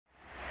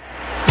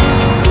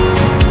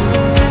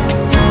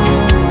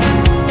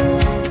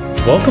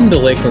Welcome to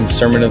Lakeland's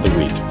Sermon of the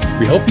Week.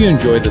 We hope you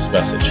enjoy this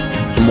message.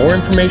 For more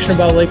information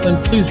about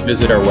Lakeland, please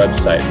visit our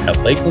website at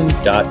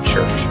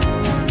lakeland.church.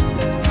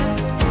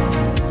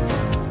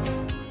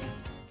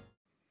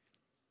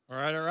 All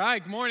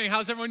right. Good morning.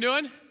 How's everyone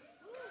doing?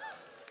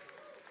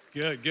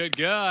 Good.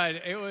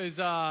 It was,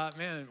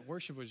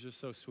 worship was just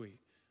so sweet.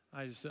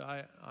 I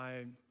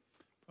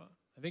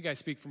think I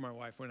speak for my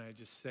wife when I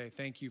just say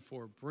thank you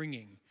for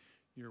bringing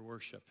your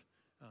worship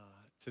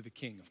to the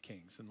King of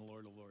Kings and the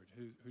Lord of Lords,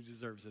 who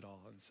deserves it all.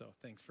 And so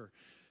thanks for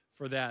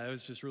that. It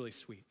was just really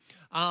sweet.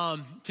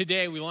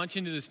 Today we launch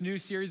into this new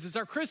series. It's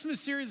our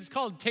Christmas series. It's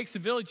called It Takes a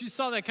Village. You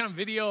saw that kind of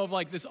video of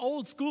like this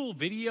old school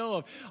video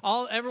of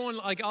all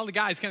the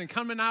guys kind of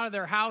coming out of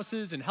their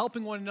houses and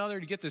helping one another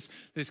to get this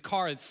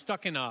car that's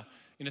stuck in a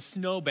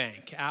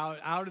snowbank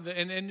out of the,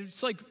 and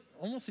it's like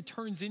almost it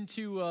turns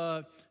into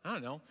an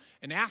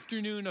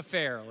afternoon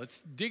affair. Let's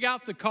dig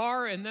out the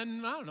car and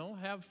then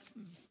have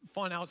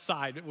fun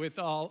outside with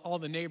all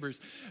the neighbors.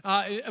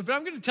 But I'm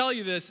going to tell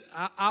you this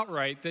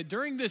outright, that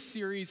during this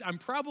series, I'm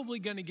probably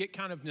going to get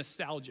kind of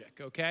nostalgic,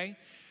 okay?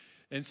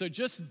 And so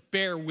just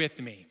bear with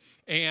me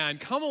and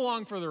come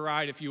along for the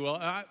ride, if you will.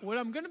 What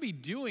I'm going to be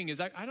doing is,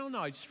 I don't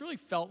know, I just really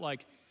felt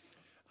like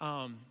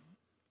the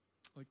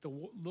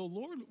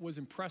Lord was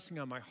impressing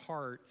on my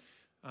heart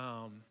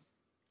a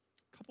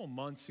couple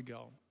months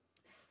ago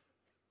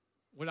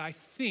what I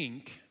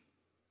think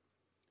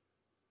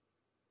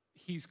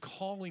He's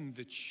calling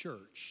the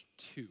church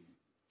to.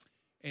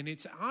 And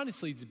it's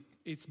honestly,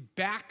 it's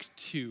back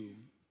to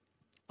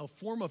a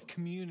form of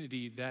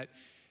community that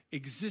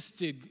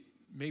existed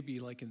maybe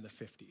like in the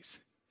 50s.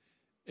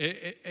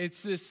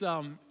 It's this,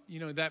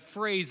 that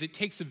phrase, it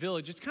takes a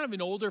village. It's kind of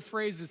an older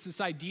phrase. It's this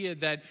idea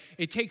that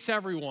it takes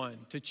everyone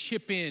to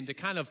chip in, to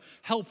kind of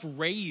help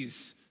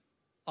raise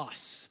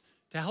us,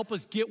 to help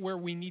us get where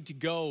we need to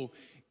go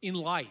in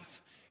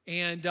life.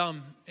 And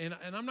I'm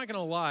not going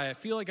to lie, I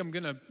feel like I'm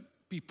going to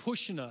be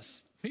pushing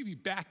us maybe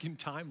back in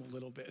time a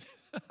little bit,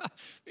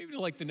 maybe to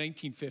like the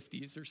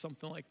 1950s or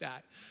something like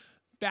that,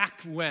 back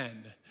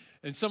when.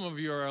 And some of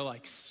you are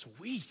like,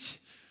 sweet,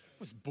 I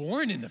was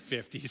born in the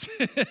 50s.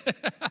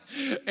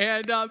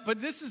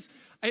 But this is,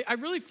 I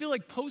really feel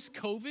like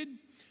post-COVID,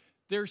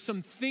 there's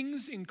some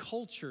things in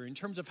culture in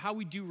terms of how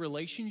we do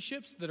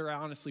relationships that are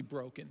honestly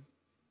broken,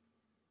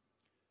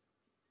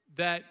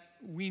 that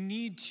we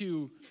need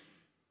to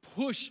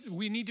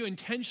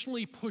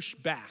intentionally push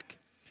back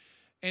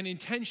and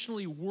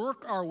intentionally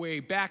work our way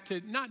back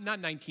to not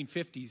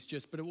 1950s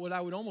just, but what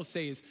I would almost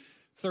say is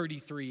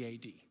 33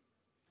 AD.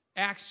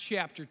 Acts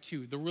chapter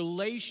 2, the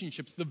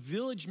relationships, the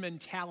village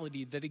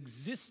mentality that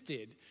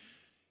existed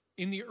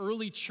in the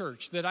early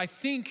church that I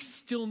think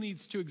still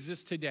needs to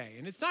exist today.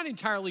 And it's not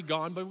entirely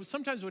gone, but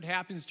sometimes what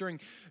happens during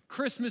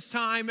Christmas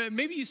time,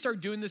 maybe you start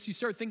doing this, you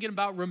start thinking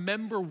about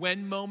remember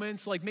when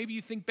moments, like maybe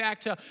you think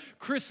back to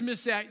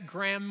Christmas at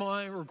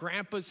grandma or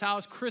grandpa's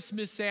house,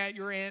 Christmas at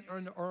your aunt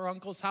or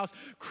uncle's house,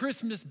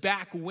 Christmas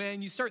back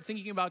when. You start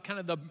thinking about kind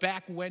of the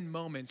back when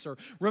moments or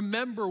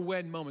remember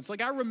when moments.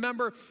 Like I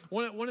remember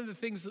one of the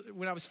things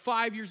when I was 4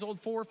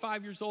 or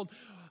 5 years old,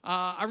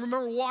 I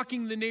remember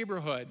walking the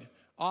neighborhood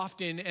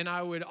often, and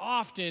I would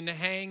often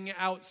hang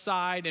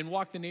outside and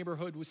walk the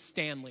neighborhood with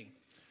Stanley.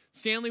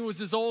 Stanley was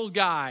this old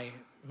guy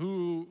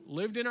who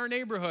lived in our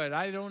neighborhood.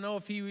 I don't know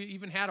if he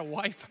even had a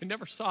wife. I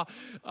never saw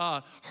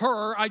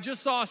her. I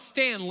just saw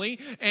Stanley,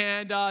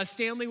 and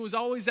Stanley was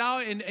always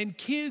out, and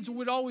kids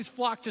would always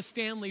flock to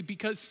Stanley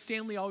because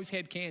Stanley always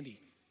had candy.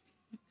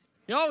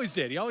 He always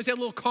did. He always had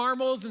little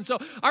caramels. And so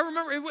I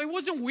remember it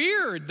wasn't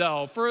weird,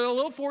 though, for a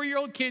little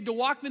 4-year-old kid to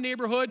walk the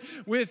neighborhood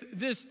with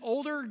this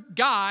older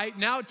guy.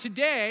 Now,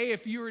 today,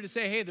 if you were to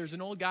say, hey, there's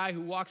an old guy who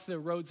walks the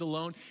roads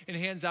alone and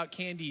hands out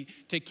candy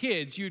to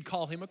kids, you'd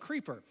call him a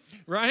creeper,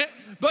 right?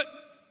 But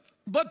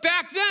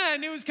back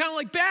then, it was kind of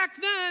like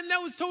that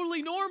was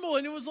totally normal.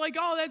 And it was like,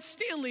 oh, that's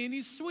Stanley, and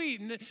he's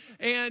sweet.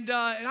 And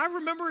I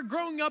remember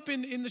growing up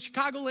in the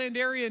Chicagoland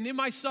area and in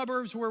my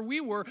suburbs where we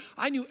were,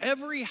 I knew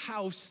every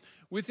house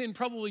within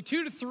probably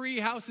 2 to 3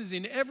 houses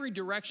in every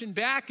direction,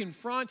 back and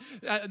front.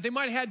 They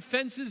might have had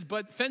fences,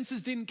 but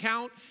fences didn't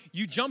count.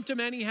 You jumped them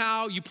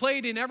anyhow. You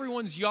played in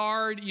everyone's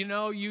yard. You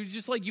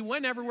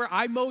went everywhere.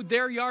 I mowed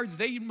their yards.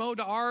 They mowed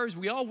ours.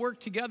 We all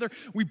worked together.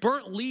 We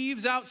burnt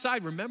leaves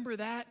outside. Remember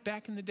that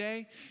back in the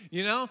day?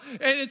 And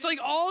it's like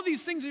all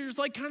these things are just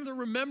like kind of the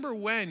remember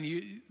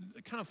when,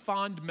 kind of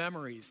fond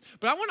memories.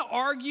 But I want to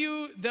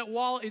argue that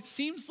while it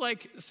seems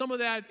like some of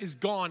that is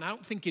gone, I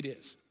don't think it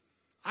is.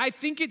 I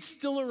think it's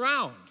still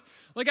around.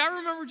 Like I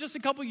remember just a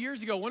couple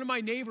years ago, one of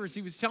my neighbors,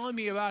 he was telling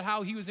me about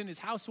how he was in his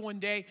house one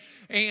day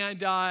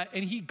and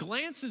he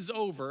glances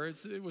over,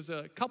 it was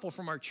a couple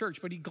from our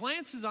church, but he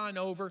glances on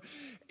over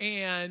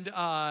and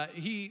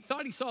he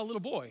thought he saw a little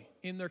boy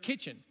in their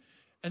kitchen.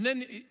 And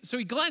then, so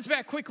he glanced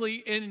back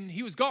quickly and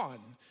he was gone.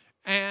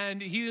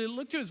 And he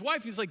looked to his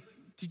wife, he's like,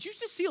 did you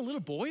just see a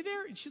little boy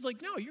there? And she's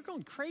like, no, you're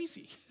going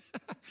crazy.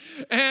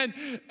 and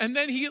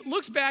then he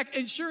looks back,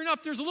 and sure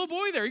enough, there's a little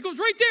boy there. He goes,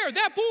 right there,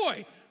 that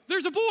boy.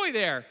 There's a boy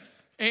there.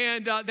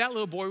 And that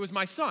little boy was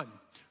my son,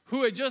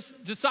 who had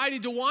just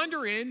decided to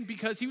wander in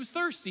because he was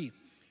thirsty.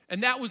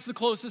 And that was the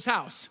closest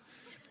house.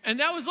 And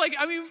that was like,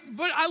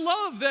 but I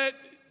love that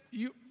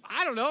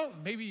I don't know,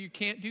 maybe you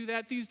can't do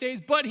that these days,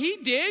 but he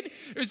did.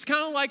 It's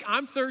kind of like,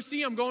 I'm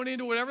thirsty, I'm going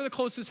into whatever the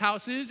closest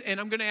house is, and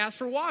I'm going to ask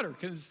for water,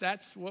 because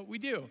that's what we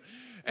do.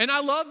 And I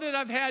love that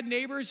I've had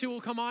neighbors who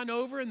will come on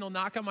over, and they'll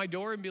knock on my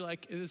door and be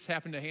like, this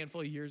happened a handful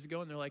of years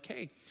ago, and they're like,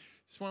 hey,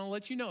 just want to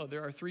let you know,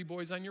 there are 3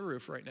 boys on your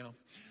roof right now.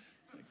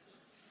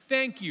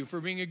 Thank you for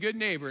being a good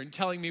neighbor and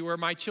telling me where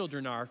my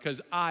children are, because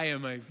I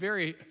am a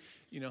very,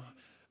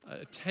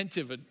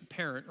 attentive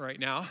parent right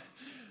now.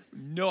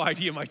 No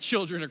idea my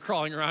children are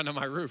crawling around on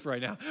my roof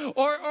right now.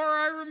 Or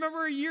I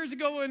remember years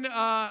ago when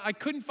I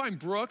couldn't find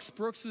Brooks.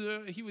 Brooks,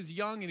 he was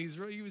young, and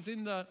he was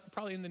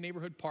probably in the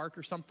neighborhood park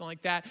or something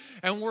like that.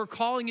 And we're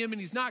calling him, and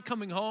he's not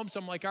coming home.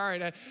 So I'm like, all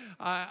right.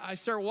 I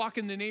start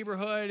walking the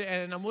neighborhood,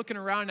 and I'm looking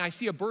around, and I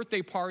see a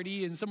birthday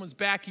party in someone's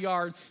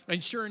backyard.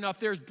 And sure enough,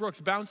 there's Brooks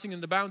bouncing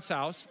in the bounce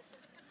house.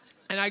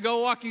 And I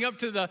go walking up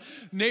to the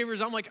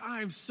neighbors. I'm like,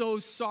 I'm so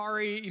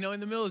sorry, in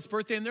the middle of his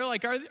birthday. And they're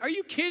like, are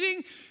you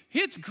kidding?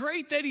 It's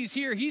great that he's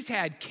here. He's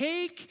had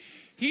cake.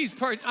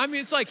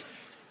 It's like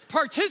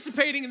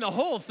participating in the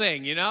whole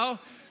thing, You're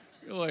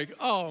like,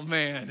 oh,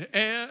 man.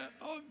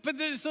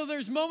 So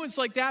there's moments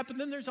like that. But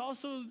then there's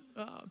also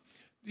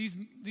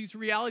these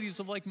realities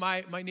of like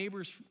my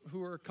neighbors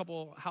who are a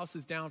couple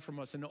houses down from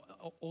us, an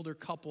older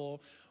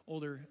couple,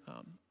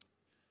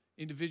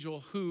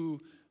 individual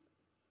who...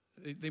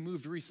 They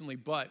moved recently,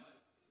 but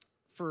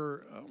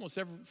for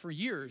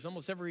years,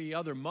 almost every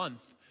other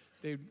month,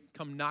 they'd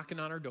come knocking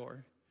on our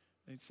door.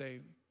 They'd say,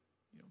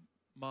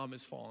 Mom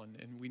has fallen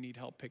and we need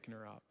help picking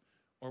her up.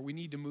 Or we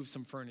need to move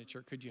some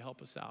furniture. Could you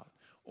help us out?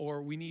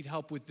 Or we need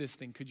help with this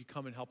thing. Could you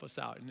come and help us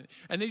out?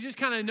 And they just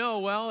kind of know,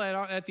 well,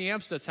 at the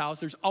Amstutz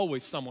house, there's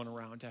always someone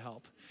around to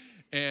help.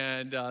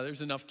 And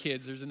there's enough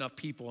kids, there's enough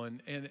people. And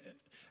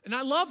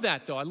I love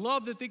that, though. I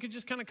love that they could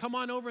just kind of come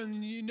on over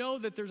and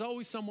that there's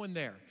always someone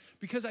there.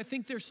 Because I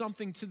think there's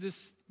something to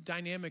this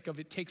dynamic of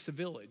it takes a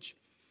village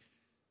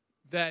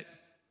that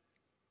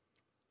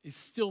is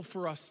still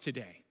for us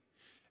today.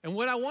 And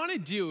what I want to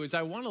do is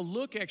I want to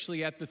look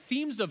actually at the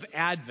themes of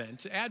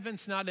Advent.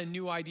 Advent's not a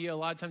new idea. A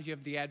lot of times you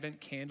have the Advent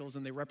candles,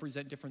 and they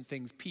represent different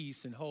things,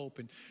 peace and hope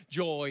and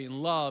joy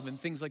and love and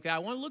things like that. I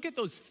want to look at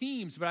those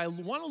themes, but I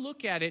want to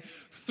look at it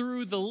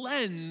through the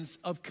lens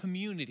of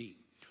community,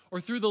 or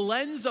through the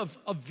lens of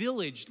a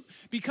village.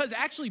 Because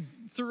actually,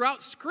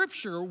 throughout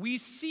Scripture, we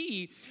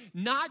see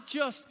not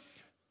just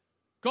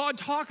God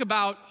talk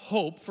about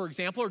hope, for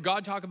example, or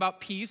God talk about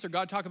peace, or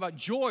God talk about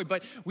joy,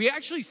 but we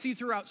actually see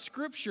throughout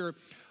Scripture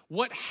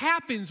what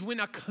happens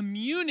when a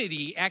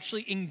community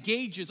actually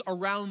engages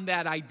around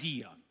that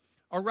idea,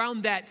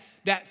 around that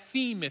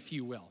theme, if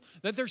you will.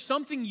 That there's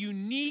something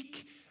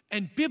unique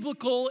and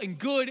biblical and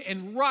good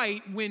and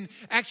right when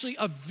actually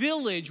a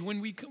village,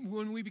 when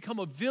we become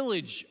a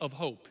village of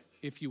hope,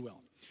 if you will.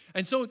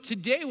 And so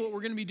today what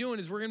we're going to be doing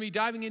is we're going to be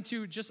diving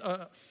into just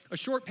a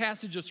short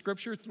passage of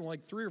Scripture,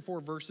 like 3 or 4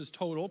 verses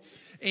total.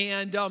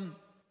 And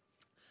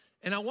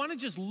I want to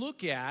just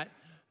look at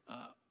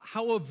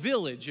how a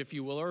village, if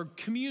you will, or a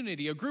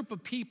community, a group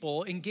of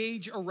people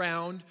engage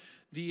around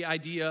the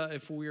idea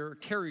if we're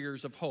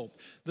carriers of hope.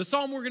 The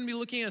psalm we're going to be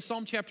looking at,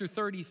 Psalm chapter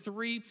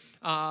 33.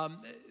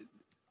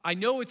 I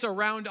know it's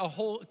around a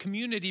whole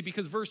community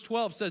because verse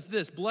 12 says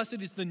this: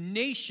 blessed is the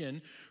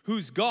nation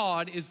whose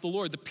God is the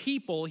Lord, the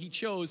people he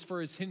chose for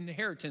his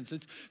inheritance.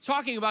 It's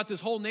talking about this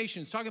whole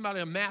nation. It's talking about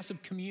a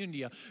massive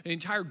community, an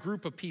entire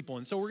group of people.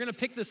 And so we're going to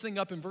pick this thing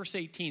up in verse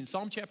 18,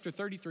 Psalm chapter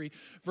 33,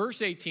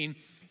 verse 18.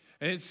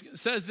 And it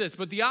says this: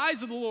 but the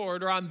eyes of the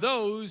Lord are on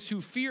those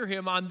who fear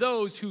him, on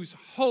those whose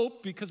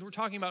hope, because we're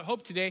talking about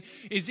hope today,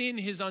 is in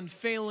his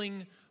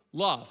unfailing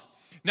love.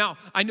 Now,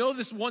 I know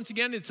this, once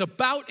again, it's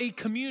about a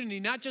community,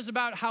 not just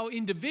about how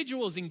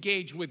individuals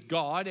engage with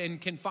God and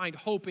can find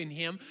hope in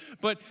him,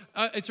 but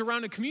it's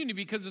around a community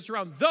because it's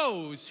around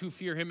those who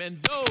fear him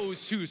and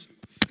those whose...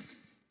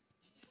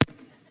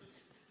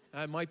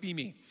 That might be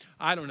me.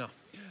 I don't know.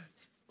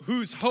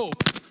 Whose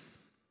hope...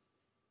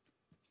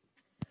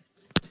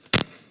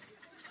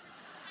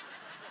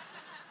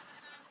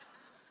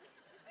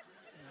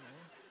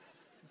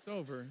 It's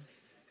over.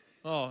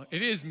 Oh,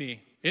 it is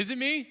me. Is it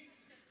me?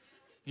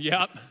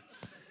 Yep.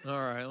 All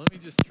right, let me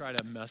just try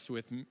to mess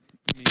with me.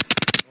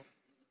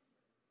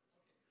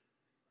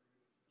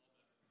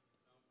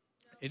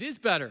 It is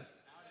better.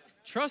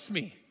 Trust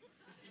me.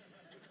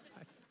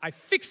 I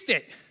fixed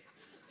it.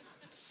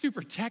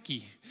 Super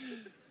techie.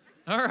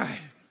 All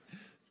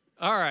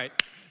right.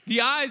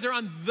 The eyes are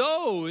on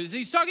those.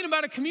 He's talking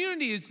about a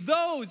community. It's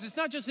those. It's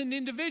not just an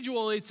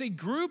individual. It's a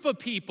group of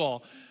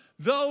people.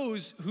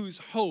 Those whose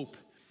hope.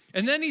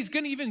 And then he's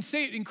going to even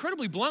say it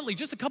incredibly bluntly,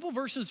 just a couple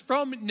verses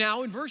from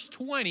now, in verse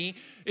 20,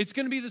 it's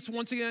going to be this,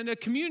 once again, a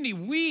community.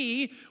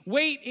 We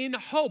wait in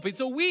hope. It's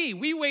a we.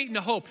 We wait in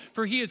hope,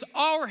 for he is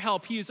our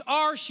help. He is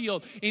our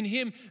shield. In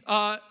him,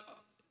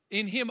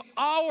 In him,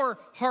 our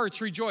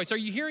hearts rejoice. Are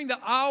you hearing the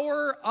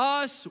our,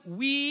 us,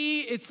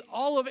 we? It's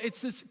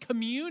this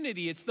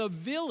community. It's the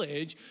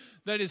village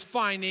that is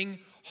finding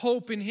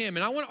hope in him.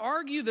 And I want to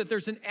argue that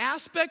there's an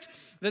aspect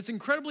that's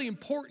incredibly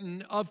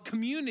important of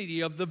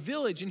community, of the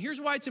village. And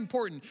here's why it's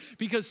important.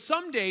 Because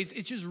some days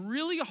it's just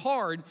really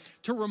hard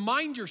to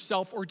remind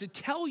yourself or to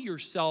tell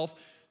yourself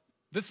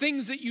the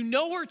things that you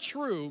know are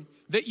true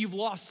that you've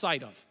lost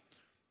sight of.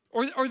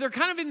 Or they're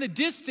kind of in the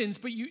distance,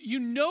 but you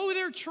know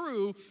they're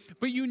true,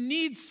 but you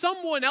need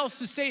someone else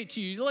to say it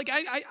to you. Like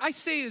I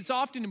say it's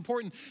often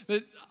important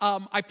that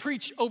I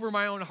preach over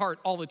my own heart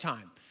all the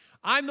time.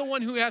 I'm the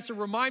one who has to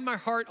remind my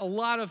heart a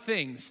lot of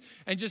things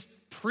and just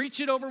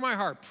preach it over my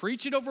heart,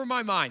 preach it over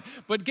my mind.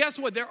 But guess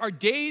what? There are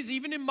days,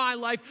 even in my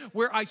life,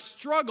 where I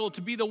struggle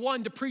to be the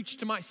one to preach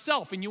to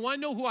myself. And you want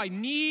to know who I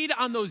need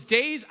on those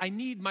days? I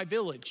need my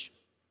village.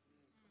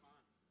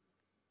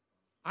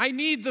 I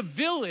need the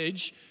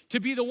village to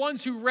be the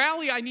ones who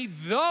rally. I need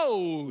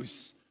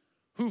those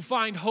who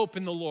find hope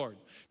in the Lord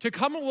to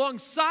come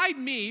alongside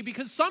me,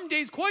 because some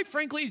days, quite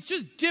frankly, it's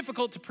just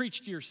difficult to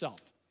preach to yourself.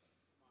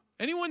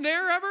 Anyone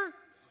there ever?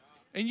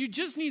 And you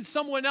just need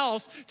someone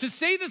else to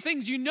say the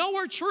things you know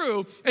are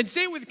true and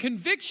say it with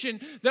conviction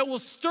that will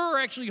stir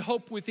actually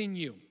hope within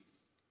you.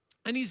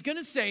 And he's going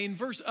to say in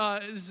this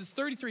is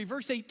 33,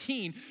 verse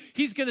 18,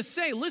 he's going to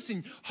say,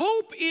 listen,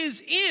 hope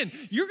is in.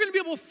 You're going to be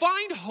able to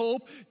find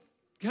hope,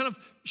 kind of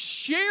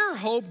share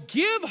hope,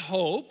 give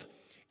hope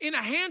in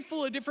a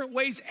handful of different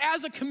ways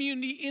as a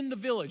community in the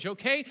village,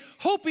 okay?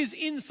 Hope is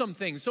in some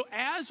things. So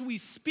as we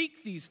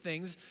speak these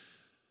things,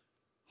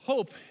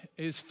 hope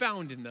is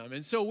found in them.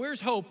 And so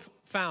where's hope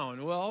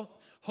found? Well,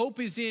 hope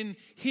is in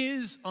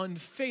his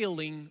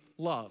unfailing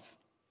love.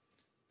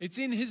 It's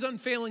in his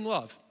unfailing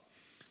love.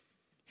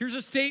 Here's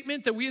a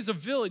statement that we as a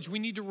village, we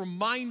need to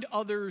remind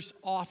others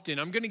often.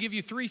 I'm going to give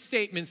you 3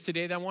 statements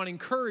today that I want to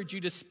encourage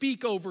you to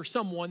speak over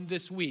someone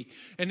this week.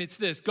 And it's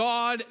this: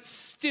 God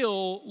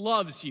still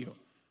loves you.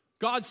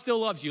 God still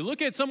loves you.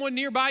 Look at someone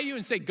nearby you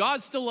and say,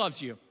 God still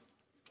loves you.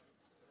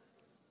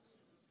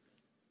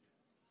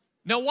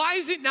 Now, why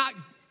is it not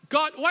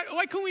God?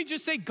 Why can't we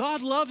just say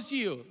God loves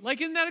you? Like,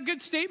 isn't that a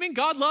good statement?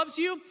 God loves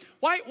you.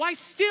 Why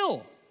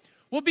still?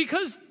 Well,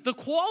 because the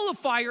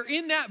qualifier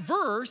in that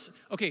verse,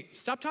 okay,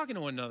 stop talking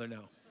to one another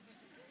now.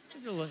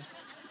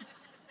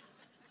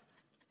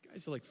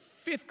 Guys are like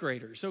 5th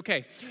graders,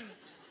 okay.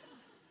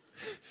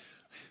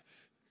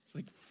 It's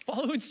like,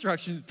 follow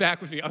instructions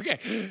back with me.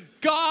 Okay,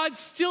 God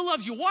still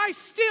loves you. Why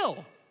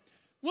still?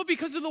 Well,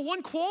 because of the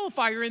one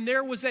qualifier in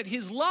there was that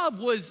his love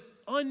was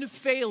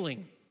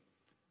unfailing.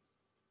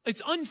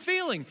 It's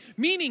unfailing,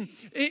 meaning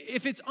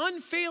if it's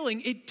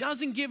unfailing, it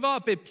doesn't give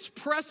up. It's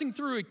pressing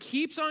through. It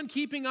keeps on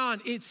keeping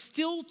on. It's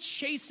still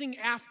chasing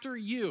after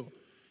you.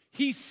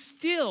 He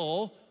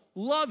still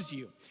loves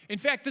you. In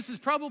fact, this is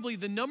probably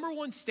the number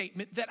one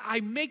statement that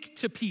I make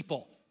to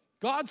people.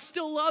 God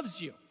still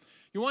loves you.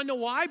 You want to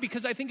know why?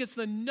 Because I think it's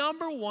the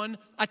number one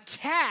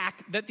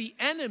attack that the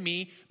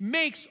enemy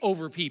makes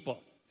over people.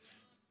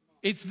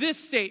 It's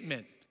this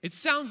statement. It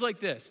sounds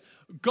like this: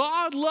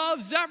 God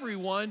loves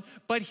everyone,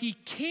 but he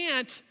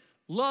can't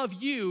love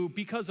you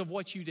because of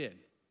what you did.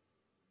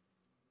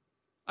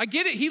 I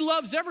get it. He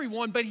loves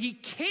everyone, but he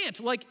can't.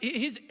 Like,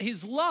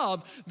 his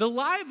love, the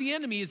lie of the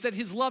enemy is that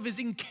his love is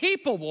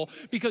incapable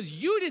because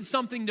you did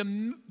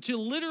something to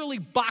literally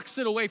box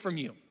it away from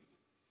you.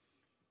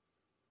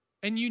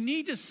 And you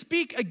need to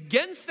speak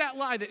against that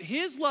lie, that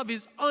his love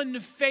is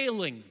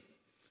unfailing.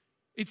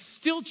 It's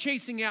still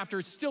chasing after,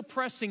 it's still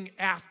pressing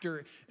after,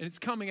 and it's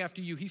coming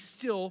after you. He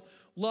still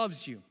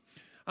loves you.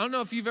 I don't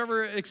know if you've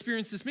ever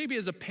experienced this, maybe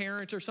as a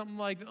parent or something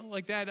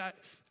like that.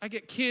 I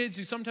get kids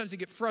who sometimes they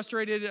get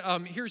frustrated.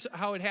 Here's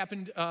how it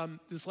happened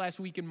this last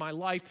week in my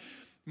life.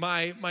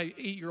 My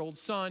 8-year-old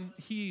son,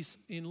 he's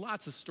in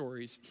lots of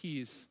stories.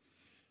 He's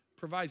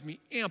provides me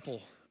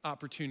ample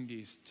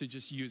opportunities to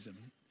just use him.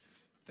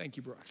 Thank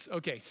you, Brooks.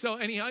 Okay, so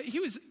anyhow,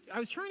 I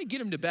was trying to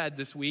get him to bed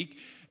this week,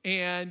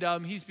 and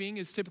he's being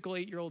his typical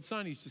 8-year-old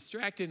son. He's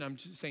distracted, and I'm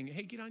just saying,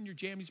 hey, get on your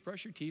jammies,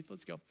 brush your teeth,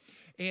 let's go.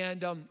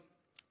 And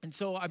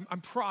so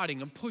I'm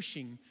prodding, I'm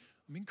pushing,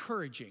 I'm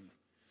encouraging.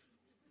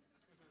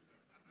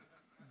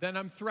 Then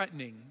I'm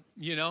threatening,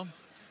 you know?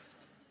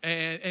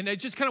 And it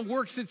just kind of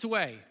works its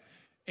way.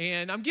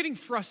 And I'm getting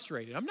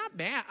frustrated. I'm not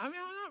mad. I'm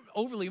not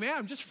overly mad.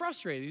 I'm just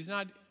frustrated. He's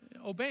not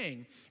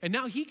obeying. And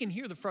now he can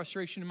hear the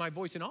frustration in my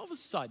voice. And all of a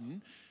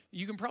sudden,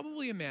 you can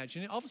probably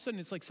imagine it, all of a sudden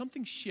it's like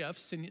something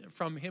shifts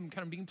from him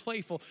kind of being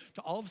playful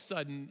to all of a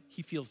sudden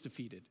he feels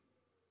defeated.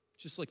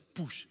 Just like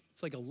boosh.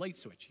 It's like a light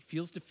switch. He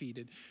feels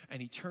defeated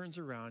and he turns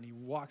around, he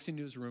walks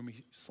into his room,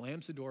 he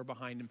slams the door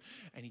behind him,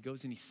 and he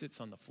goes and he sits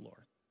on the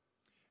floor.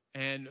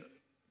 And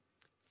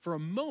for a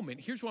moment,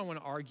 here's what I want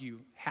to argue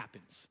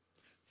happens.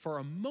 For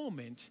a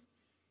moment,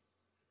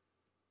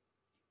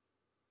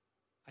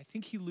 I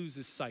think he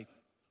loses sight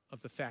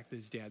of the fact that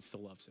his dad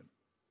still loves him.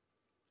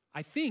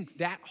 I think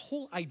that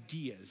whole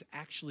idea is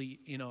actually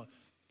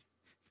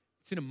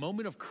it's in a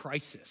moment of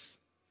crisis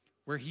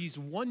where he's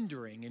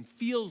wondering and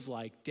feels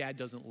like dad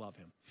doesn't love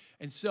him.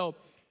 And so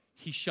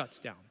he shuts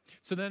down.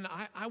 So then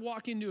I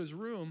walk into his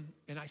room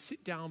and I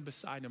sit down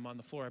beside him on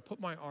the floor. I put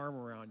my arm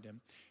around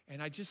him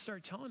and I just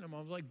start telling him, I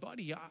was like,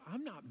 buddy,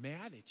 I'm not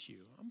mad at you.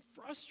 I'm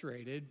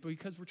frustrated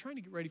because we're trying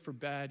to get ready for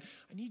bed.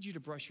 I need you to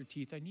brush your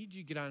teeth. I need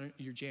you to get on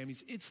your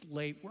jammies. It's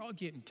late. We're all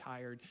getting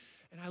tired.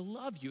 And I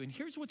love you. And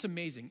here's what's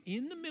amazing.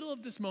 In the middle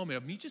of this moment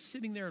of me just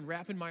sitting there and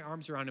wrapping my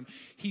arms around him,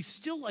 he's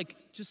still like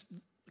just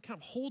kind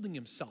of holding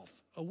himself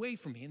away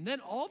from me. And then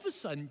all of a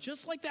sudden,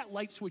 just like that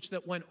light switch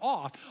that went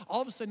off,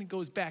 all of a sudden it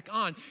goes back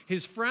on.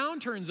 His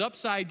frown turns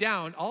upside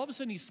down. All of a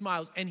sudden he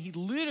smiles and he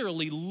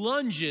literally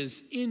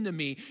lunges into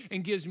me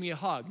and gives me a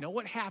hug. Now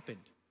what happened?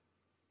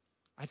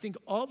 I think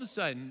all of a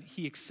sudden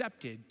he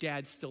accepted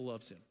Dad still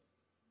loves him.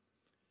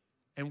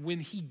 And when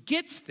he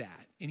gets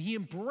that and he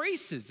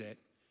embraces it,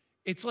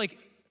 it's like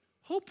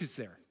hope is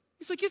there.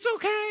 He's like, it's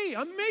okay,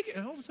 I'm making it.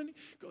 And all of a sudden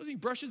he goes and he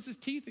brushes his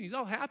teeth and he's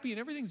all happy and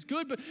everything's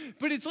good.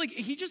 But it's like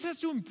he just has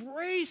to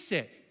embrace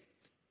it.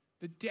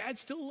 That Dad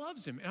still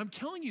loves him. And I'm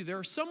telling you, there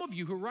are some of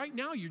you who right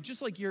now, you're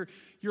just like, you're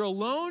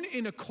alone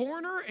in a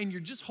corner and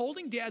you're just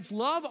holding Dad's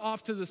love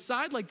off to the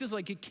side like this,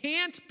 like it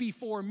can't be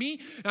for me.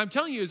 And I'm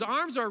telling you, his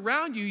arms are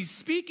around you. He's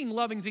speaking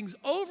loving things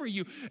over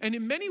you. And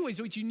in many ways,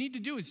 what you need to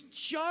do is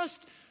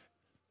just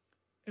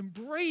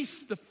embrace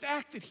the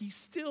fact that he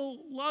still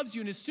loves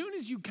you. And as soon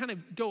as you kind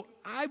of go,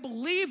 I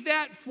believe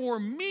that for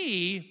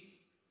me,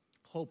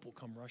 hope will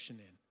come rushing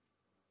in.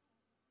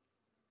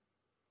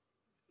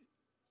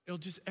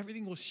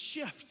 Everything will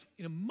shift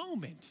in a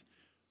moment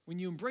when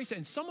you embrace it.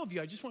 And some of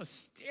you, I just want to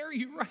stare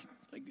you right,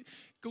 like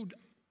go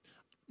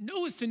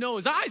nose to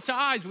nose, eyes to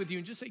eyes with you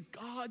and just say,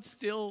 God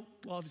still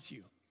loves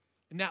you.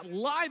 And that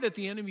lie that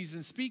the enemy's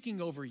been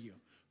speaking over you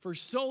for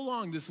so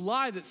long, this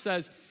lie that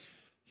says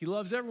he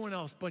loves everyone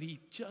else, but he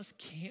just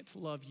can't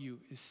love you,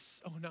 is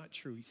so not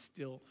true. He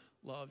still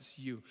loves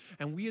you.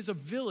 And we as a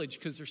village,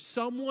 because there's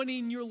someone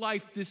in your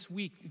life this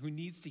week who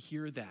needs to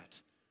hear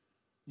that.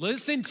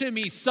 Listen to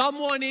me.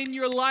 Someone in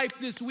your life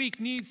this week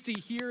needs to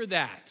hear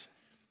that.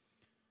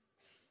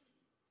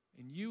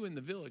 And you in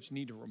the village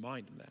need to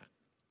remind them that.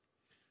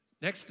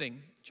 Next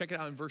thing, check it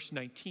out in verse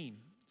 19.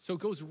 So it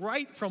goes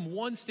right from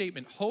one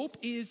statement, hope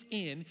is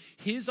in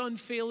his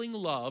unfailing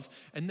love,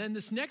 and then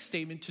this next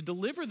statement, to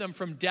deliver them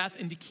from death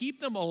and to keep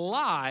them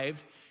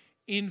alive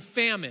in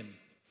famine.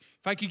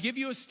 If I could give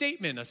you a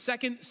statement, a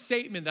second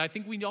statement that I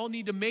think we all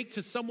need to make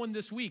to someone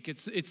this week,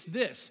 it's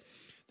this,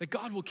 that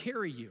God will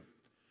carry you.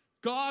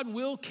 God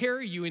will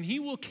carry you, and he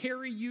will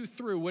carry you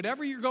through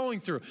whatever you're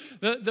going through.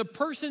 The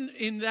person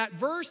in that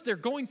verse, they're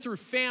going through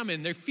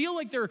famine. They feel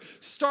like they're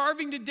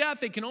starving to death.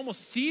 They can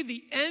almost see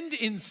the end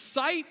in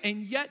sight,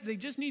 and yet they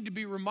just need to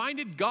be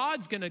reminded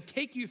God's going to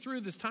take you through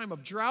this time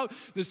of drought,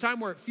 this time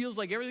where it feels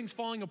like everything's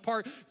falling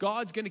apart.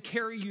 God's going to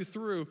carry you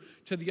through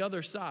to the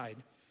other side.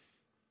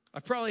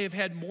 I probably have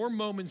had more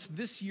moments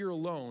this year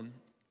alone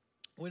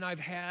when I've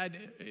had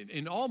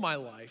in all my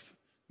life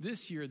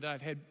this year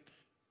that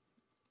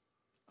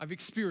I've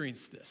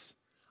experienced this.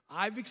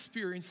 I've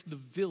experienced the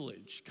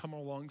village come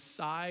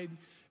alongside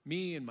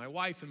me and my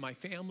wife and my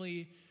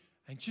family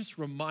and just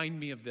remind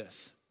me of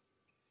this,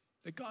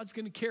 that God's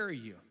going to carry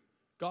you.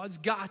 God's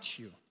got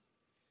you.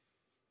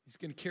 He's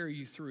going to carry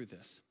you through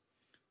this.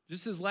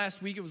 Just as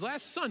last week, it was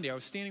last Sunday, I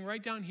was standing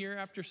right down here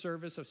after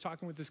service. I was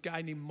talking with this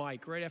guy named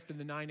Mike right after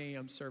the 9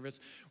 a.m. service.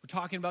 We're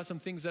talking about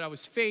some things that I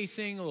was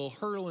facing, a little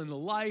hurdle in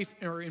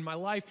my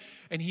life.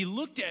 And he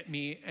looked at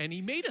me and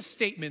he made a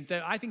statement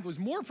that I think was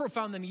more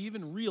profound than he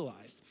even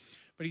realized.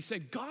 But he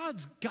said,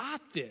 God's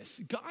got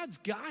this. God's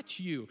got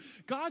you.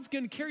 God's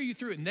going to carry you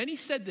through it. And then he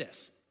said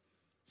this,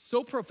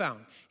 so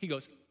profound. He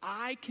goes,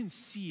 I can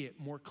see it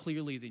more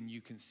clearly than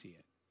you can see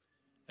it.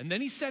 And then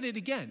he said it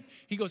again.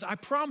 He goes, I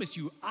promise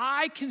you,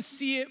 I can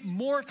see it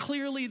more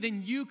clearly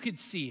than you could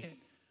see it.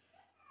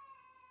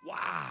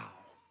 Wow.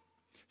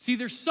 See,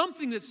 there's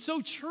something that's so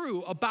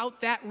true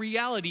about that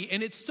reality,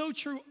 and it's so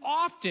true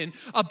often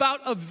about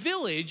a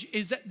village,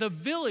 is that the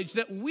village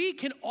that we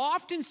can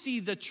often see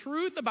the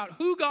truth about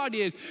who God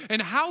is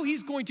and how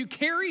he's going to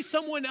carry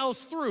someone else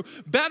through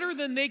better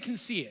than they can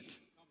see it.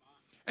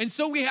 And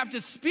so we have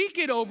to speak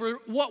it over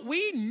what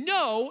we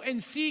know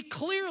and see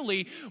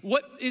clearly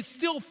what is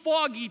still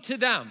foggy to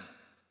them.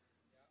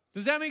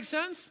 Does that make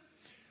sense?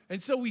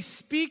 And so we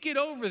speak it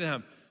over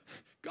them.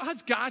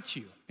 God's got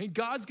you, and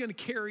God's going to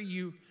carry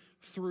you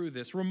through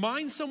this.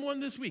 Remind someone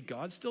this week,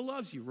 God still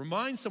loves you.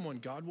 Remind someone,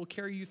 God will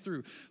carry you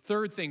through.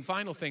 Third thing,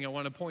 final thing I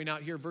want to point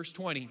out here, verse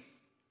 20.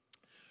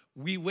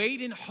 We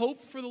wait in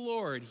hope for the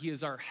Lord. He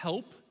is our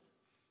help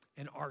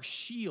and our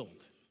shield.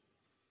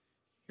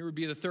 Here would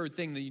be the third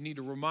thing that you need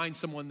to remind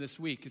someone this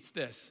week. It's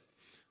this: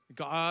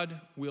 God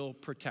will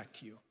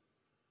protect you.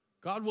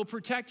 God will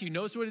protect you.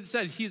 Notice what it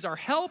says. He is our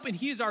help and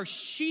he is our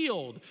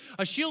shield.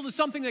 A shield is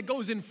something that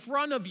goes in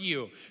front of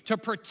you to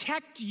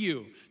protect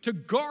you, to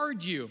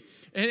guard you.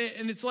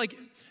 And it's like,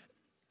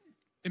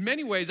 in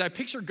many ways, I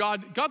picture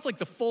God's like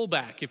the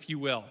fullback, if you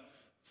will.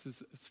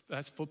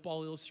 That's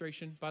football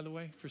illustration, by the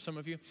way, for some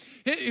of you.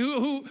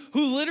 Who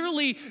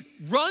literally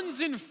runs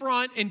in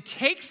front and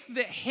takes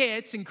the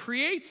hits and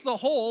creates the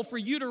hole for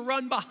you to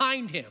run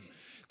behind him.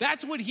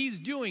 That's what he's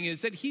doing,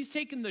 is that he's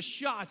taking the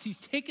shots, he's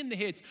taking the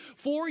hits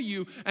for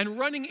you and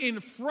running in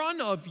front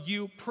of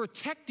you,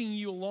 protecting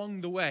you along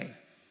the way.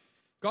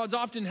 God's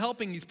often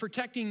helping. He's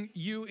protecting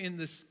you in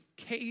this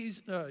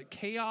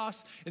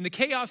chaos, in the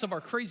chaos of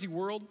our crazy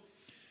world.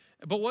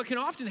 But what can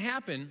often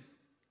happen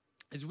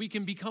is we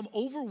can become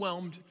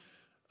overwhelmed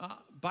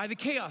by the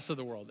chaos of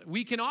the world.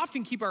 We can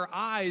often keep our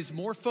eyes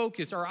more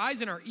focused, our eyes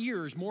and our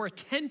ears more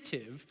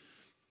attentive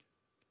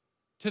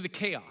to the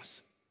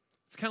chaos.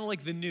 It's kind of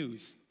like the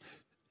news.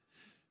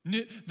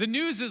 The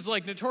news is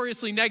like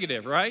notoriously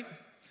negative, right?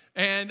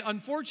 And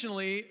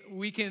unfortunately,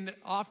 we can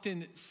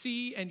often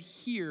see and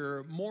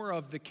hear more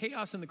of the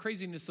chaos and the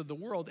craziness of the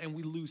world, and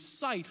we lose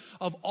sight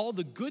of all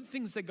the good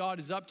things that God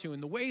is up to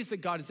and the ways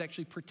that God is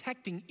actually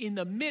protecting in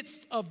the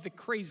midst of the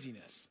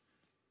craziness.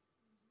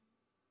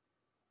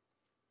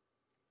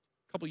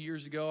 A couple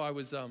years ago, I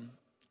was, it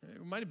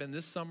might have been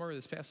this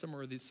past summer,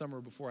 or the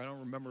summer before, I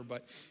don't remember,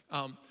 but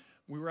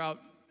we were out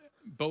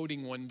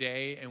boating one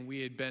day, and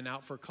we had been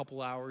out for a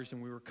couple hours,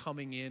 and we were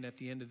coming in at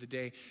the end of the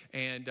day,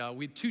 and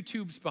we had 2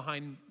 tubes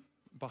behind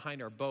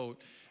our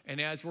boat, and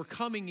as we're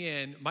coming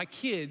in, my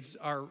kids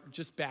are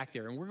just back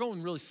there, and we're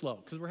going really slow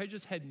because we're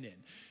just heading in,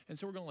 and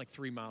so we're going like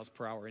 3 miles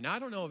per hour. And I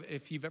don't know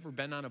if you've ever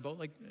been on a boat,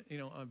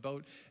 on a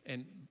boat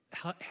and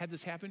had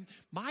this happen.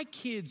 My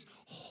kids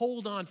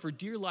hold on for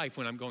dear life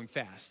when I'm going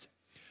fast,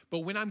 but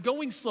when I'm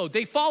going slow,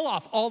 they fall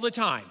off all the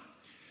time.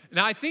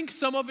 Now, I think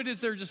some of it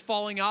is they're just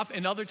falling off,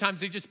 and other times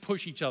they just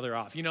push each other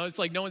off. It's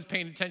like no one's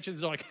paying attention.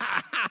 They're like,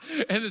 ha, ha,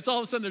 and it's all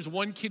of a sudden there's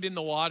one kid in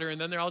the water, and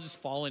then they're all just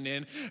falling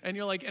in. And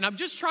you're like, and I'm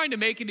just trying to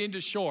make it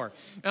into shore.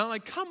 And I'm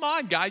like, come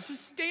on, guys,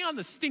 just stay on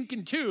the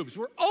stinking tubes.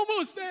 We're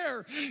almost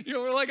there.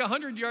 We're like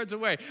 100 yards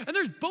away. And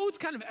there's boats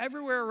kind of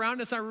everywhere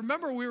around us. I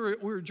remember we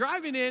were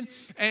driving in,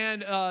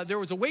 and there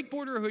was a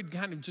wakeboarder who had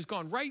kind of just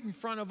gone right in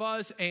front of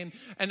us. And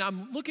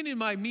I'm looking in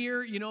my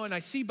mirror, and I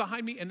see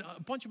behind me, and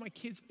a bunch of my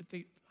kids,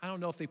 I don't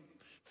know if they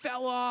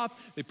fell off,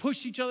 they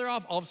pushed each other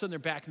off, all of a sudden they're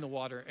back in the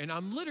water. And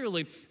I'm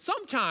literally,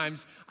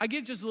 sometimes I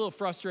get just a little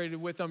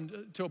frustrated with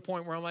them to a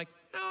point where I'm like,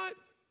 you know what?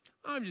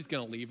 I'm just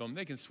going to leave them.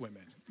 They can swim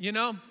in,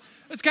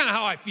 That's kind of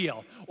how I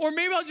feel. Or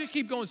maybe I'll just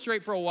keep going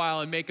straight for a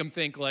while and make them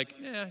think like,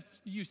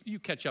 you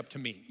catch up to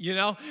me,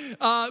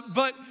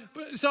 But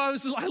so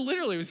I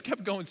literally was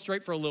kept going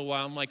straight for a little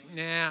while. I'm like,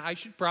 I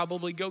should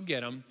probably go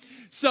get them.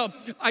 So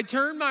I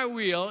turned my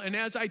wheel, and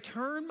as I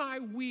turned my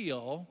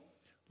wheel,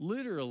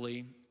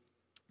 literally,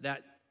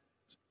 that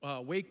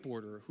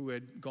wakeboarder who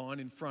had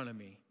gone in front of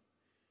me,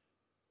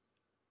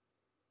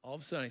 all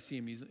of a sudden I see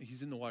him,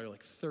 he's in the water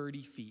like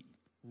 30 feet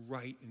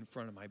right in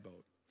front of my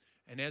boat.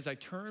 And as I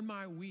turned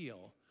my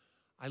wheel,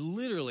 I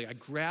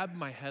grabbed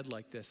my head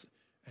like this,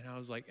 and I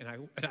was like, and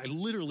I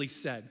literally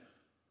said,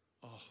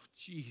 oh,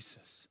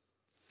 Jesus,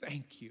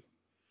 thank you.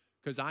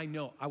 Because I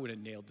know I would have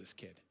nailed this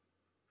kid.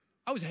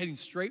 I was heading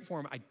straight for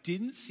him. I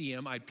didn't see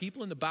him. I had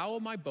people in the bow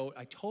of my boat.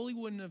 I totally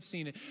wouldn't have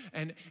seen it.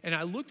 And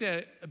I looked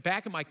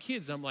back at my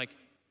kids, and I'm like,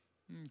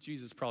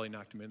 Jesus probably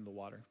knocked him into the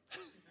water.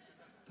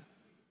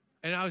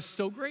 And I was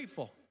so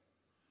grateful.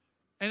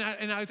 And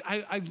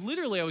I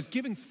literally was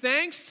giving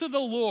thanks to the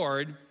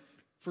Lord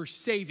for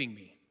saving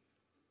me.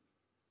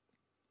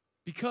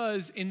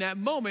 Because in that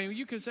moment,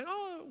 you could say,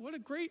 oh, what a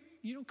great,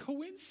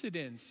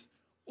 coincidence.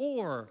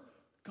 Or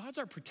God's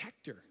our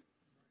protector.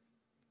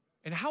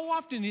 And how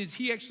often is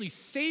he actually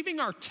saving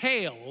our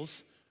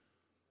tails,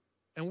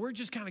 and we're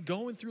just kind of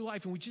going through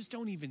life and we just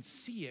don't even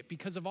see it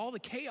because of all the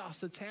chaos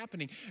that's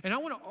happening. And I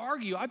want to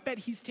argue, I bet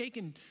he's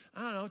taken,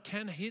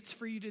 10 hits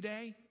for you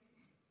today.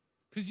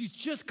 Because he's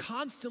just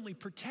constantly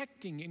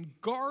protecting and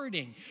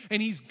guarding. And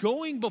he's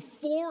going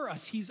before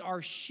us. He's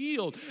our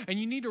shield. And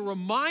you need to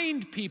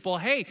remind people,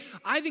 hey,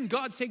 I think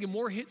God's taking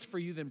more hits for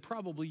you than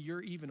probably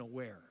you're even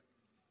aware.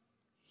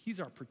 He's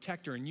our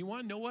protector. And you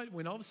want to know what?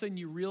 When all of a sudden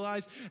you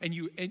realize and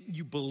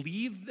you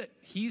believe that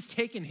he's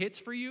taking hits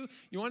for you,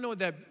 you want to know what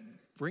that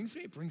brings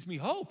me? It brings me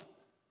hope.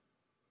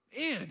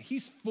 Man,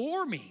 he's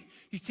for me.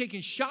 He's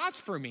taking shots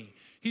for me.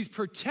 He's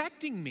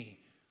protecting me.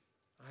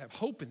 I have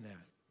hope in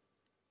that.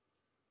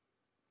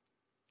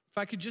 If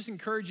I could just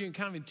encourage you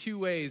in 2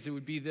 ways, it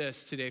would be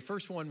this today.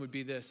 First one would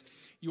be this.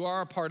 You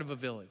are a part of a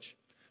village.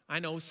 I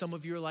know some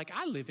of you are like,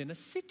 I live in a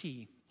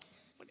city.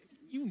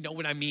 You know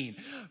what I mean.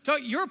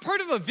 You're a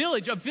part of a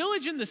village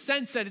in the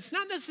sense that it's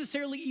not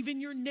necessarily even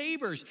your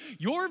neighbors.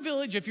 Your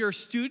village, if you're a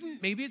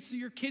student, maybe it's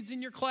your kids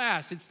in your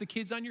class. It's the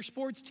kids on your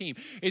sports team.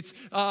 It's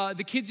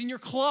the kids in your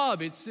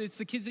club. It's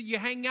the kids that you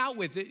hang out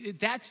with.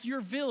 That's your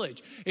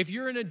village. If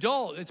you're an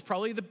adult, it's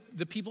probably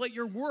the people at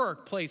your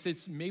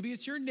workplace. Maybe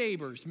it's your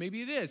neighbors.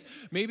 Maybe it is.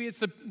 Maybe it's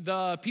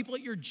the people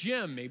at your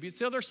gym. Maybe it's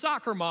the other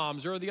soccer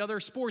moms or the other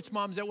sports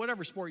moms at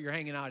whatever sport you're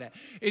hanging out at.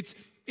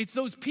 It's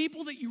those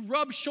people that you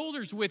rub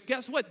shoulders with.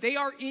 Guess what? They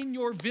are in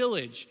your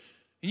village.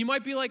 And you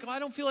might be like, I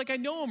don't feel like I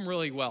know them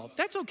really well.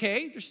 That's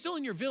okay. They're still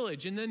in your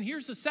village. And then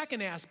here's the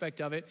second aspect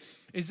of it,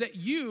 is that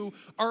you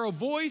are a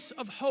voice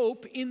of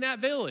hope in that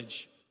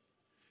village.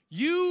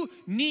 You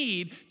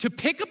need to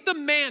pick up the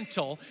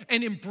mantle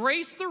and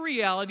embrace the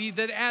reality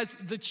that as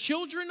the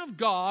children of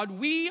God,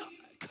 we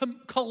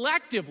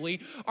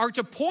collectively are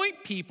to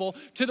point people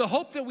to the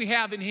hope that we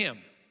have in him.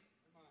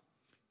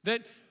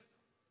 That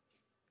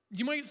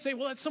you might say,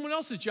 well, that's someone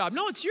else's job.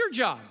 No, it's your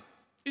job.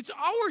 It's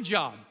our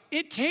job.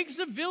 It takes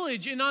a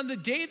village, and on the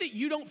day that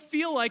you don't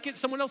feel like it,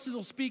 someone else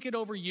will speak it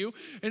over you,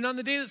 and on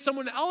the day that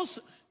someone else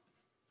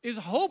is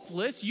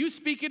hopeless, you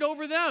speak it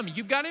over them.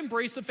 You've got to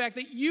embrace the fact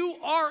that you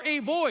are a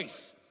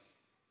voice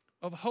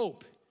of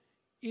hope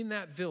in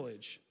that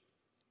village.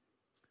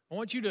 I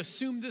want you to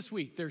assume this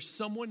week there's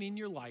someone in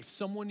your life,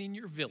 someone in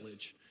your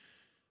village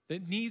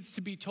that needs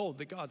to be told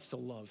that God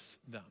still loves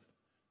them.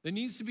 That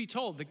needs to be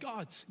told that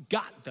God's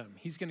got them.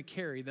 He's going to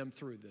carry them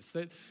through this.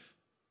 That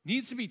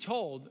needs to be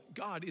told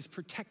God is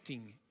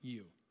protecting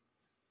you.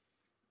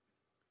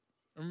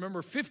 I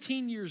remember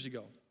 15 years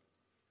ago,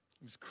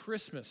 it was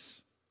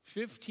Christmas.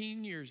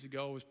 15 years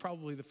ago was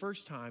probably the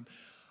first time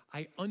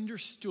I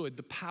understood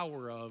the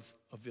power of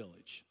a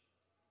village.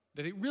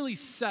 That it really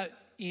set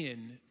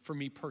in for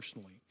me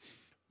personally.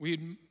 We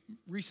had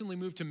recently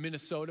moved to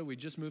Minnesota. We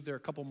just moved there a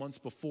couple months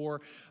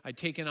before. I'd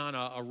taken on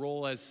a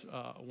role as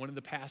one of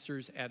the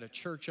pastors at a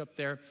church up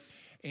there.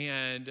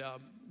 And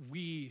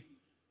it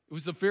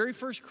was the very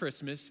first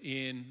Christmas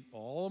in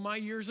all of my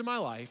years of my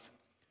life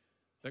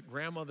that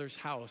grandmother's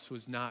house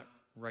was not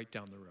right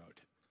down the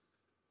road.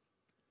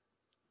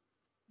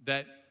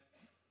 That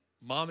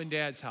mom and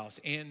dad's house,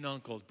 aunt and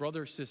uncles,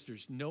 brothers,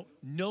 sisters, no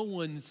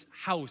one's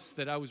house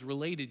that I was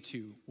related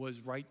to was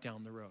right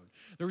down the road.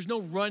 There was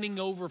no running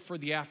over for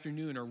the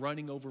afternoon or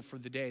running over for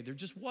the day. There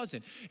just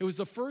wasn't. It was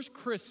the first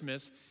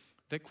Christmas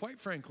that,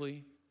 quite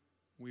frankly,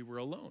 we were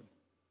alone.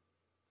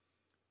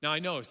 Now, I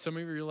know some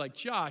of you are like,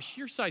 Josh,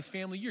 your size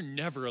family, you're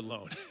never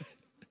alone.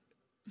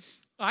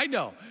 I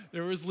know.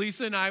 There was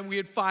Lisa and I, we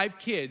had 5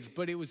 kids,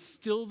 but it was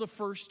still the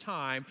first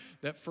time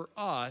that for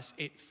us,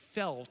 it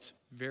felt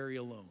very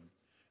alone.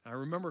 I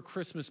remember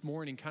Christmas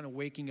morning kind of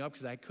waking up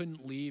because I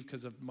couldn't leave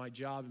because of my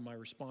job and my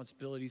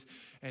responsibilities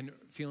and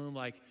feeling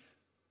like,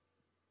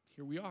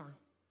 here we are.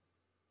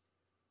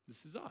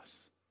 This is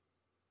us.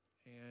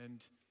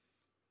 And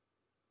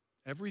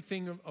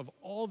everything of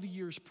all the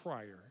years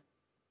prior,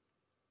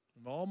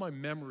 of all my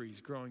memories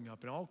growing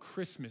up and all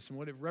Christmas and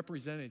what it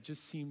represented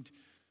just seemed,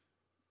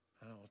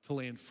 I don't know, to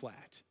land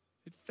flat.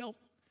 It felt,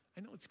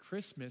 I know it's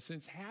Christmas and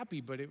it's happy,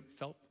 but it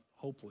felt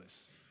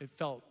hopeless. It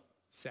felt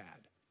sad.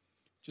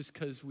 Just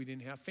because we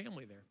didn't have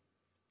family there.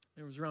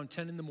 It was around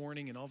 10 in the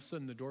morning, and all of a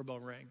sudden the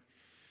doorbell rang.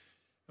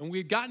 And we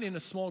had gotten in a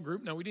small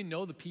group. Now, we didn't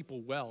know the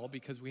people well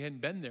because we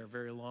hadn't been there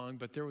very long,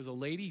 but there was a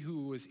lady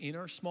who was in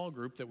our small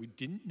group that we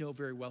didn't know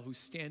very well who's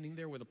standing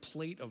there with a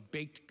plate of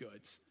baked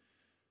goods.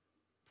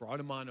 Brought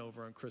him on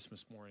over on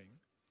Christmas morning.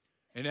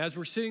 And as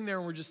we're sitting there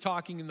and we're just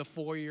talking in the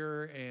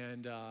foyer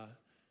and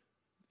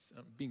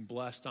being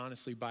blessed,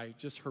 honestly, by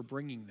just her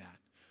bringing that,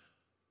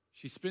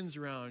 she spins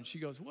around. She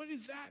goes, "What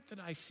is that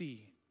I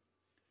see?"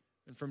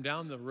 And from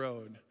down the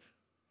road,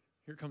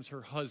 here comes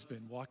her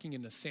husband walking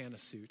in a Santa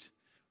suit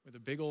with a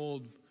big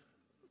old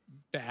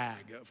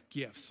bag of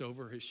gifts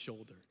over his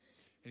shoulder.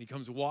 And he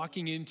comes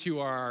walking into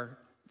our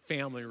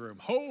family room.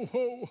 Ho,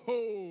 ho,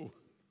 ho.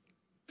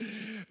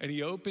 And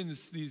he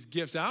opens these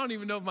gifts. I don't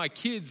even know if my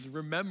kids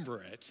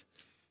remember it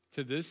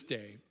to this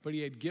day, but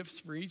he had gifts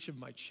for each of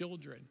my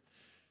children.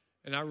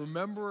 And I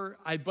remember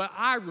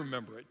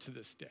it to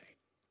this day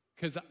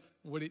because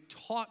what it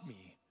taught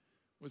me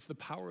was the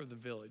power of the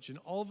village. And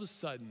all of a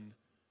sudden,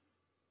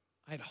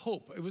 I had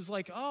hope. It was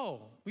like,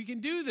 oh, we can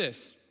do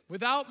this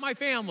without my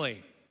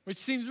family, which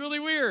seems really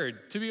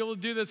weird to be able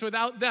to do this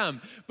without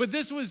them. But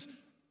this was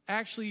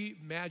actually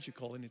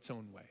magical in its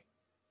own way.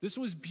 This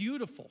was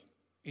beautiful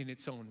in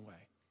its own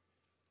way.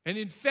 And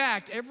in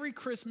fact, every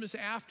Christmas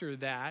after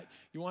that,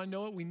 you want to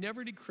know what? We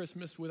never did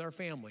Christmas with our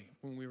family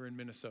when we were in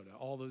Minnesota,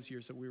 all those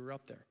years that we were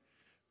up there.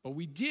 But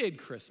we did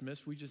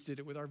Christmas, we just did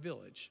it with our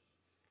village.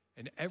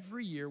 And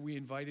every year we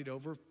invited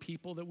over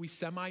people that we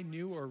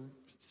semi-knew or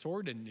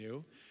sort of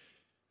knew.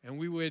 And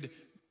we would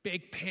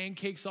bake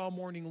pancakes all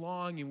morning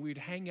long and we'd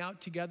hang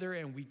out together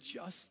and we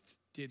just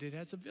did it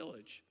as a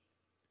village.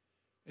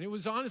 And it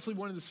was honestly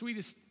one of the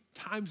sweetest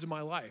times of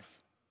my life,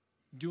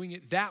 doing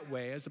it that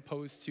way as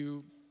opposed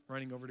to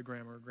running over to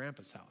grandma or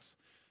grandpa's house.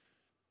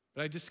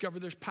 But I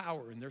discovered there's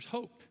power and there's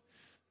hope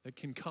that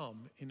can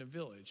come in a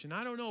village. And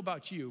I don't know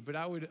about you, but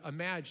I would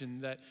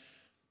imagine that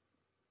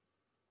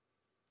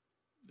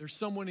there's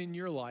someone in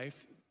your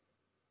life,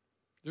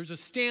 there's a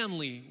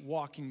Stanley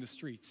walking the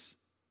streets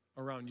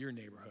around your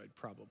neighborhood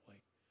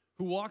probably,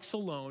 who walks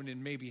alone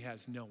and maybe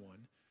has no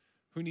one,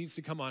 who needs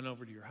to come on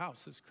over to your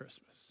house this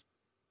Christmas.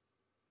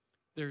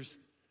 There's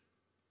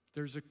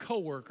a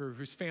coworker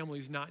whose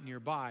family's not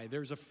nearby.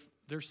 There's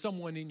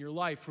someone in your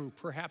life who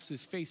perhaps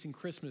is facing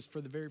Christmas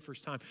for the very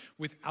first time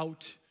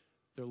without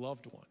their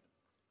loved one.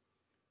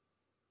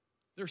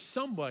 There's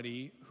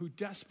somebody who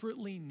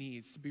desperately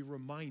needs to be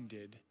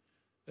reminded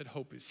that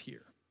hope is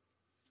here.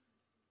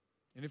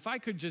 And if I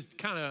could just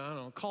kind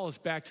of, call us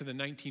back to the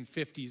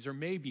 1950s or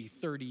maybe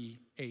 30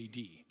 AD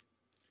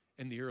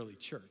in the early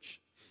church.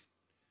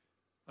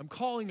 I'm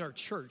calling our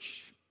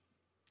church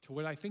to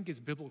what I think is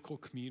biblical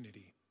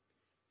community.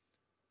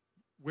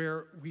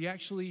 where we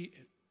actually,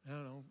 I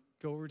don't know,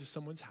 go over to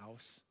someone's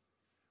house,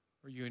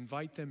 or you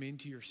invite them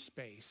into your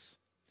space,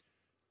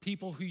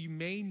 people who you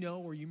may know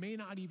or you may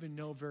not even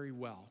know very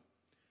well,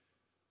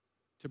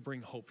 to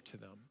bring hope to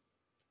them.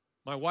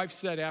 My wife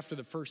said after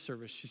the first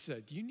service, she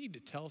said, you need to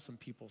tell some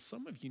people,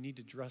 some of you need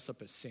to dress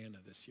up as Santa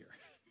this year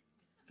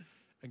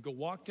and go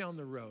walk down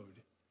the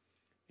road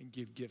and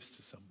give gifts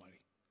to somebody.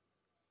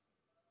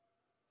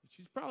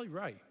 She's probably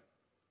right.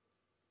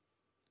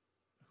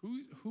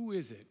 Who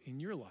is it in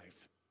your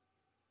life?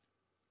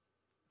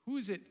 Who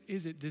is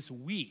it this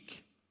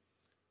week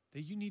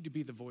that you need to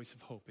be the voice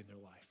of hope in their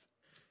life?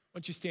 Why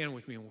don't you stand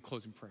with me and we'll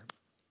close in prayer.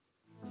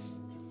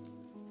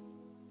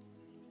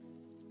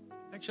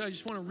 Actually, I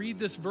just want to read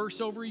this verse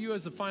over you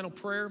as a final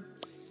prayer.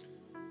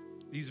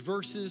 These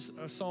verses,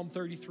 Psalm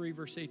 33,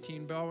 verse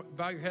 18.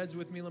 Bow your heads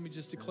with me. Let me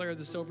just declare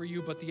this over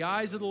you. But the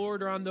eyes of the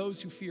Lord are on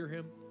those who fear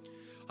him,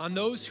 on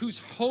those whose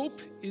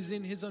hope is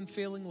in his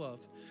unfailing love,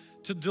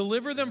 to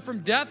deliver them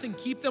from death and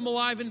keep them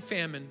alive in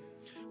famine.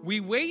 We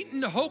wait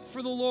and hope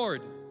for the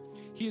Lord.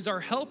 He is our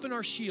help and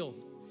our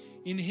shield.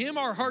 In him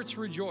our hearts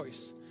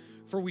rejoice,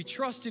 for we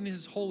trust in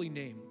his holy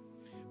name.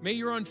 May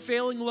your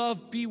unfailing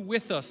love be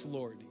with us,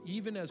 Lord,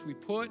 even as we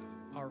put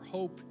our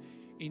hope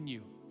in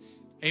you.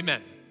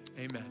 Amen.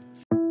 Amen.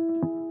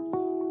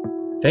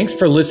 Thanks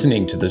for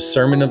listening to this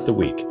Sermon of the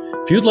Week.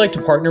 If you'd like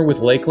to partner with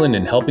Lakeland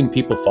in helping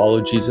people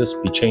follow Jesus,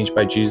 be changed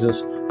by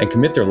Jesus, and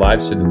commit their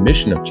lives to the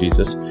mission of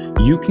Jesus,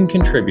 you can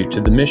contribute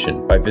to the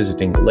mission by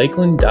visiting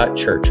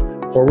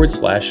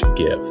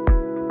lakeland.church/give.